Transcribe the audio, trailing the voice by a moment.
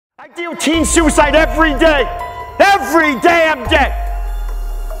I deal with teen suicide every day. Every damn day.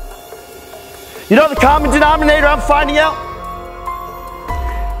 You know the common denominator I'm finding out?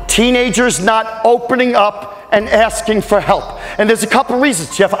 Teenagers not opening up and asking for help. And there's a couple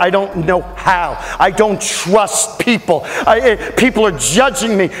reasons, Jeff. I don't know how. I don't trust people. People are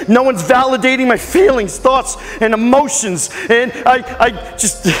judging me. No one's validating my feelings, thoughts, and emotions. And I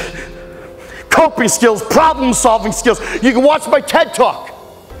just, coping skills, problem solving skills. You can watch my TED Talk.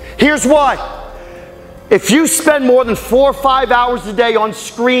 Here's why. If you spend more than 4 or 5 hours a day on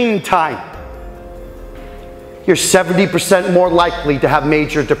screen time, you're 70% more likely to have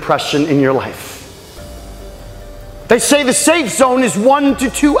major depression in your life. They say the safe zone is 1 to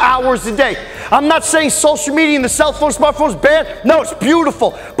 2 hours a day. I'm not saying social media and the cell phone, smartphone is bad. No, it's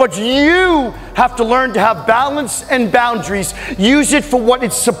beautiful. But you have to learn to have balance and boundaries. Use it for what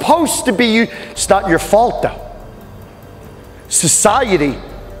it's supposed to be. It's not your fault, though. Society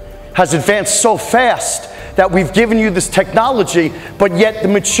has advanced so fast that we've given you this technology, but yet the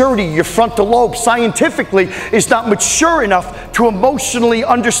maturity, your frontal lobe, scientifically, is not mature enough to emotionally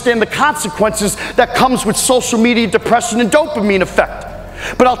understand the consequences that comes with social media, depression, and dopamine effect.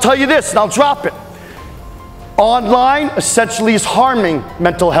 But I'll tell you this, and I'll drop it. Online essentially is harming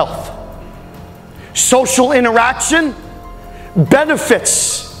mental health. Social interaction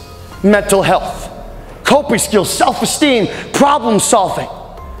benefits mental health. Coping skills, self-esteem, problem solving.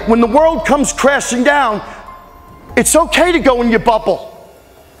 When the world comes crashing down, it's okay to go in your bubble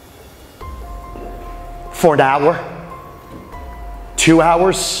for an hour, 2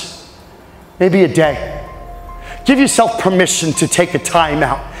 hours, maybe a day. Give yourself permission to take a time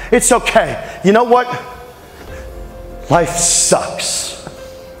out. It's okay. You know what? Life sucks.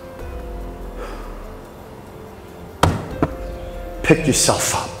 Pick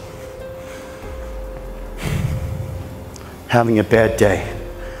yourself up. Having a bad day.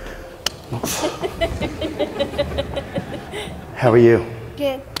 How are you?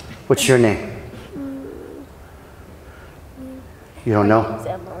 Good. What's your name? You don't know?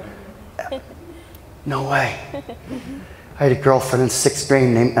 No way. I had a girlfriend in 6th grade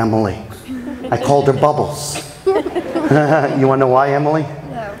named Emily. I called her Bubbles. You want to know why, Emily?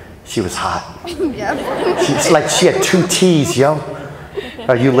 No. She was hot. Yeah. She's like, she had 2 T's, yo.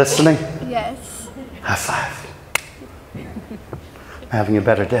 Are you listening? Yes. High five. I'm having a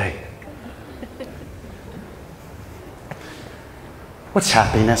better day. What's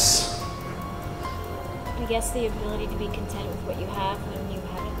happiness? I guess the ability to be content with what you have when you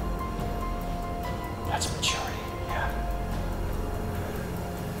have it. That's maturity, yeah.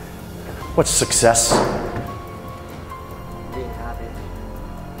 What's success? Being happy.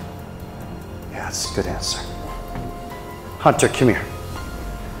 Yeah, that's a good answer. Hunter, come here.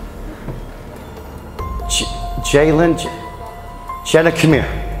 Jalen, Jenna, come here.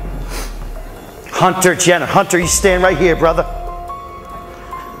 Hunter, Jenna. Hunter, you stand right here, brother.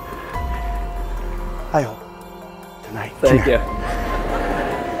 I hope tonight. Thank you.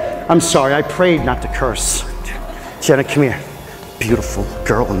 I'm sorry, I prayed not to curse. Jenna, come here. Beautiful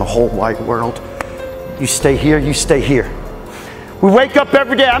girl in the whole wide world. You stay here, you stay here. We wake up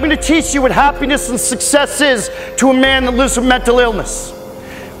every day. I'm going to teach you what happiness and success is to a man that lives with mental illness.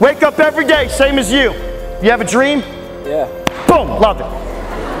 Wake up every day, same as you. You have a dream? Yeah. Boom, love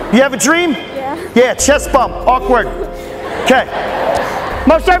it. You have a dream? Yeah. Yeah, chest bump, awkward. Okay.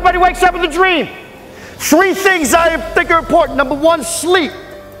 Most everybody wakes up with a dream. 3 things I think are important. Number 1, sleep.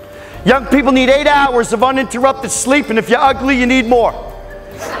 Young people need 8 hours of uninterrupted sleep, and if you're ugly, you need more.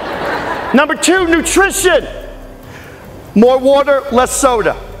 Number 2, nutrition. More water, less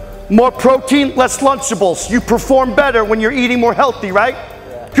soda. More protein, less Lunchables. You perform better when you're eating more healthy, right?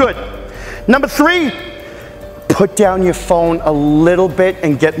 Yeah. Good. Number 3, put down your phone a little bit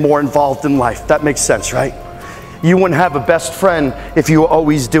and get more involved in life. That makes sense, right? You wouldn't have a best friend if you were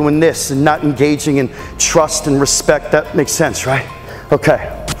always doing this and not engaging in trust and respect. That makes sense, right?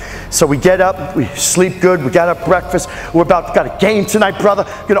 Okay. So we get up, we sleep good, we got up breakfast. We're got a game tonight, brother.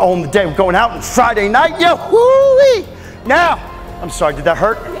 We're gonna own the day. We're going out on Friday night. Yo, whoo-wee! Now, I'm sorry, did that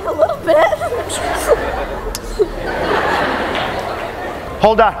hurt? Yeah, a little bit.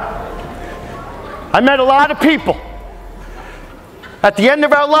 Hold on. I met a lot of people. At the end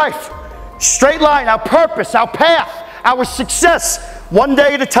of our life, straight line, our purpose, our path, our success, one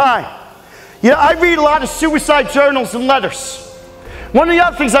day at a time. You know, I read a lot of suicide journals and letters. One of the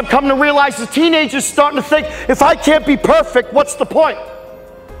other things I've come to realize is teenagers starting to think, if I can't be perfect, what's the point?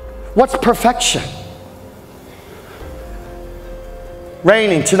 What's perfection?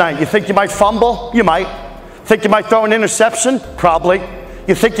 Raining tonight. You think you might fumble? You might. Think you might throw an interception? Probably.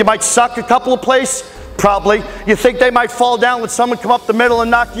 You think you might suck a couple of plays? Probably. You think they might fall down when someone come up the middle and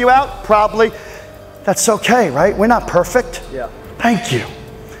knock you out? Probably. That's okay, right? We're not perfect. Yeah. Thank you.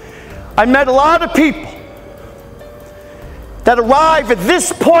 I met a lot of people that arrive at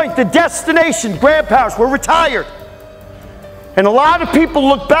this point, the destination, grandparents, we're retired. And a lot of people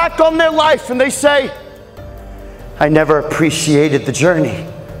look back on their life and they say, I never appreciated the journey.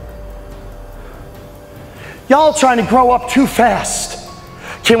 Y'all trying to grow up too fast.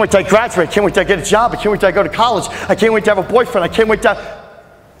 Can't wait till I graduate. Can't wait till I get a job. I can't wait till I go to college. I can't wait to have a boyfriend. I can't wait to...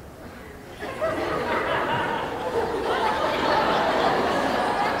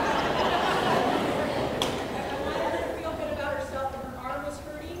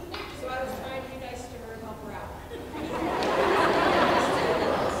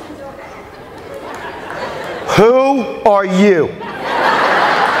 Who are you?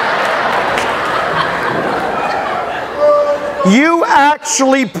 You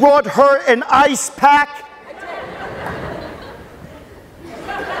actually brought her an ice pack?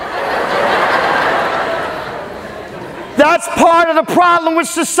 That's part of the problem with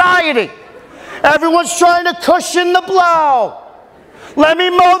society. Everyone's trying to cushion the blow. Let me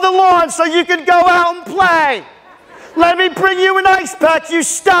mow the lawn so you can go out and play. Let me bring you an ice pack. You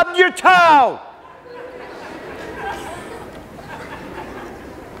stubbed your toe.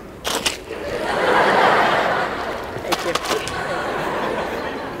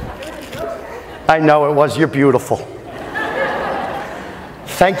 I know it was. You're beautiful.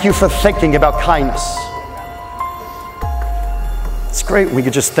 Thank you for thinking about kindness. It's great we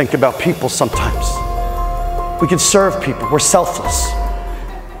could just think about people sometimes. We can serve people. We're selfless.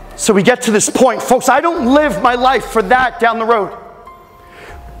 So we get to this point. Folks, I don't live my life for that down the road.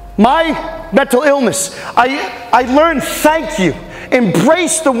 My mental illness, I learned thank you.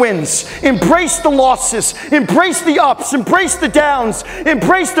 Embrace the wins, embrace the losses, embrace the ups, embrace the downs,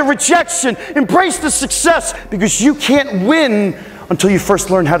 embrace the rejection, embrace the success, because you can't win until you first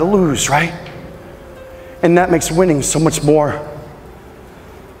learn how to lose, right? And that makes winning so much more.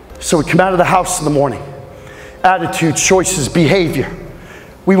 So we come out of the house in the morning. Attitude, choices, behavior.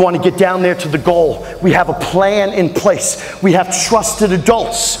 We want to get down there to the goal. We have a plan in place. We have trusted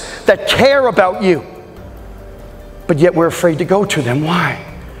adults that care about you. But yet we're afraid to go to them. Why?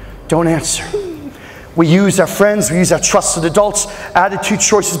 Don't answer. We use our friends, we use our trusted adults, attitude,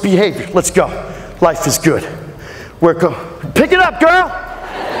 choices, behavior. Let's go. Life is good. Pick it up, girl.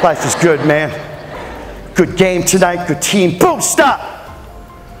 Life is good, man. Good game tonight, good team. Boom, stop.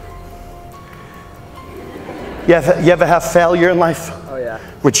 You ever have failure in life? Oh, yeah.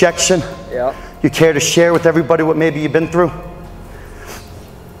 Rejection? Yeah. You care to share with everybody what maybe you've been through?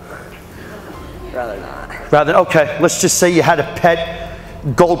 Rather not. Okay, let's just say you had a pet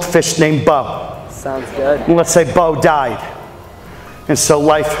goldfish named Bo. Sounds good. And let's say Bo died. And so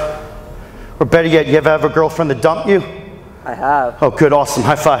life, or better yet, you ever have a girlfriend that dumped you? I have. Oh, good, awesome,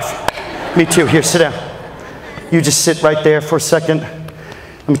 high five. Me too, here, sit down. You just sit right there for a second.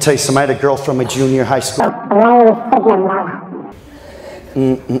 Let me tell you something, I had a girl from my junior high school.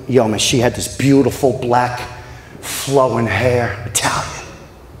 Yo, man, she had this beautiful black flowing hair, Italian.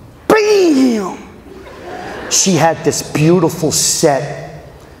 Bam! She had this beautiful set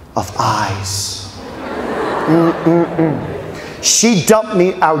of eyes. She dumped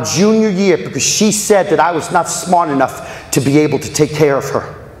me our junior year because she said that I was not smart enough to be able to take care of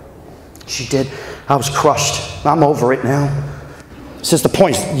her. She did. I was crushed. I'm over it now. This is the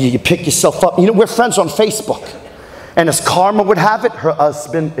point. You pick yourself up. You know, we're friends on Facebook. And as karma would have it, her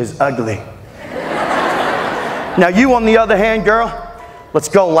husband is ugly. Now you, on the other hand, girl, let's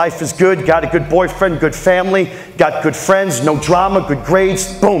go. Life is good. Got a good boyfriend, good family, got good friends, no drama, good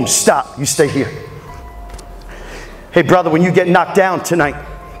grades. Boom, stop. You stay here. Hey, brother, when you get knocked down tonight,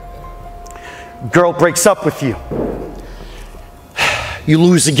 girl breaks up with you. You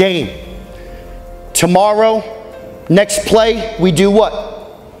lose a game. Tomorrow, next play, we do what?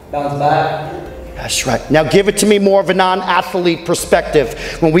 Bounce back. That's right. Now give it to me more of a non-athlete perspective.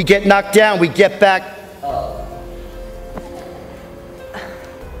 When we get knocked down, we get back.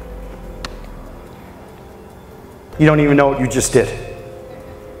 You don't even know what you just did.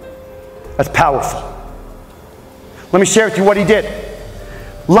 That's powerful. Let me share with you what he did.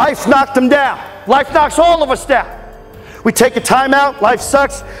 Life knocked him down. Life knocks all of us down. We take a time out. Life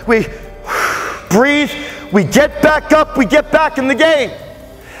sucks. We breathe. We get back up. We get back in the game.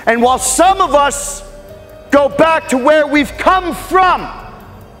 And while some of us go back to where we've come from,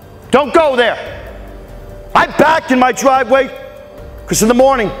 don't go there. I back in my driveway because in the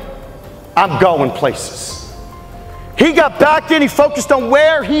morning, I'm going places. He got back in, he focused on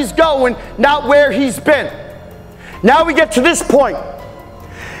where he's going, not where he's been. Now we get to this point.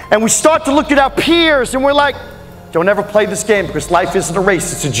 And we start to look at our peers and we're like, don't ever play this game because life isn't a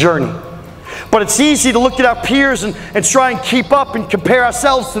race, it's a journey. But it's easy to look at our peers and try and keep up and compare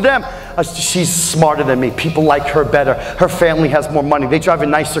ourselves to them. She's smarter than me. People like her better. Her family has more money. They drive a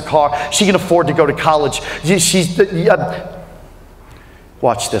nicer car. She can afford to go to college.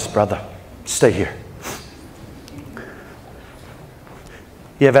 Watch this, brother. Stay here.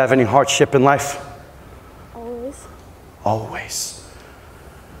 You ever have any hardship in life? Always. Always.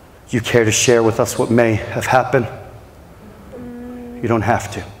 You care to share with us what may have happened? You don't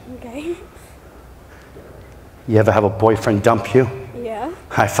have to. Okay. You ever have a boyfriend dump you? Yeah.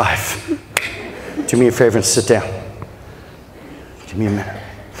 High five. Do me a favor and sit down. Give me a minute.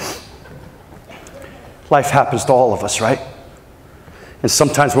 Life happens to all of us, right? And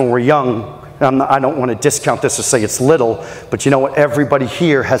sometimes when we're young, I don't want to discount this or say it's little, but you know what? Everybody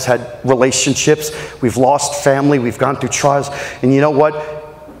here has had relationships. We've lost family. We've gone through trials. And you know what?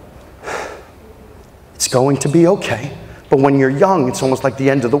 It's going to be okay. But when you're young, it's almost like the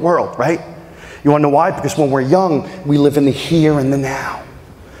end of the world, right? You want to know why? Because when we're young, we live in the here and the now.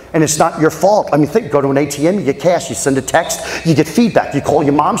 And it's not your fault. I mean, go to an ATM, you get cash, you send a text, you get feedback. You call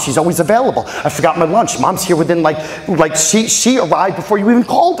your mom, she's always available. I forgot my lunch. Mom's here within she arrived before you even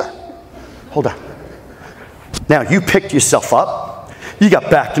called her. Hold on. Now, you picked yourself up. You got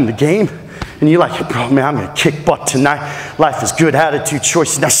back in the game. And you're like, bro, man, I'm going to kick butt tonight. Life is good, attitude,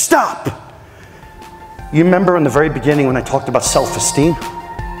 choices. Now stop. You remember in the very beginning when I talked about self-esteem?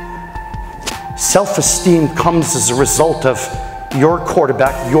 Self-esteem comes as a result of you're a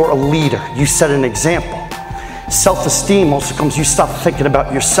quarterback, you're a leader. You set an example. Self-esteem also comes, you stop thinking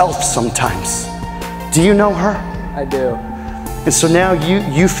about yourself sometimes. Do you know her? I do. And so now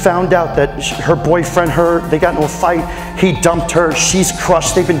you found out that her boyfriend, they got into a fight, he dumped her, she's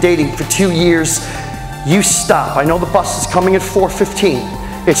crushed, they've been dating for 2 years. You stop. I know the bus is coming at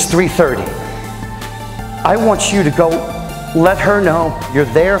 4:15. It's 3:30. I want you to go let her know you're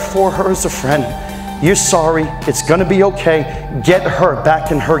there for her as a friend. You're sorry. It's going to be okay. Get her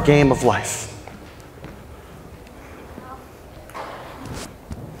back in her game of life.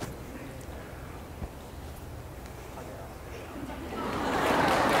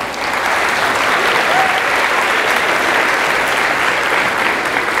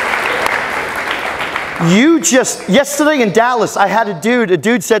 Yesterday in Dallas, I had a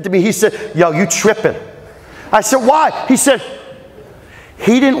dude said to me, he said, yo, you tripping. I said, why? He said,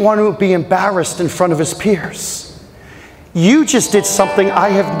 he didn't want to be embarrassed in front of his peers. You just did something I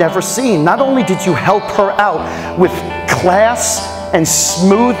have never seen. Not only did you help her out with class and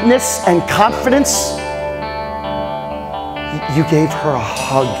smoothness and confidence, you gave her a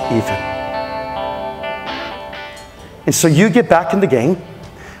hug even. And so you get back in the game.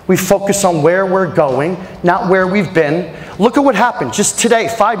 We focus on where we're going, not where we've been. Look at what happened just today,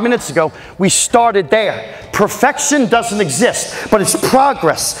 5 minutes ago. We started there. Perfection doesn't exist, but it's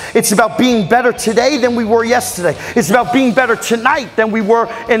progress. It's about being better today than we were yesterday. It's about being better tonight than we were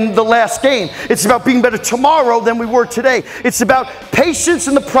in the last game. It's about being better tomorrow than we were today. It's about patience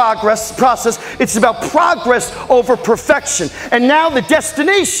in the process. It's about progress over perfection. And now the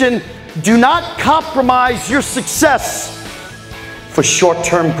destination, do not compromise your success for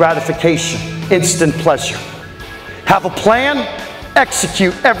short-term gratification, instant pleasure. Have a plan,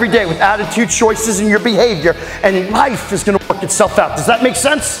 execute every day with attitude, choices, and your behavior, and life is going to work itself out. Does that make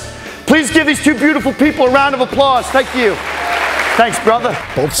sense? Please give these two beautiful people a round of applause. Thank you. Thanks, brother.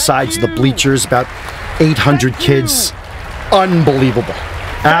 Both sides of the bleachers, about 800 kids. Unbelievable.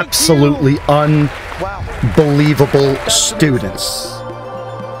 Absolutely unbelievable students.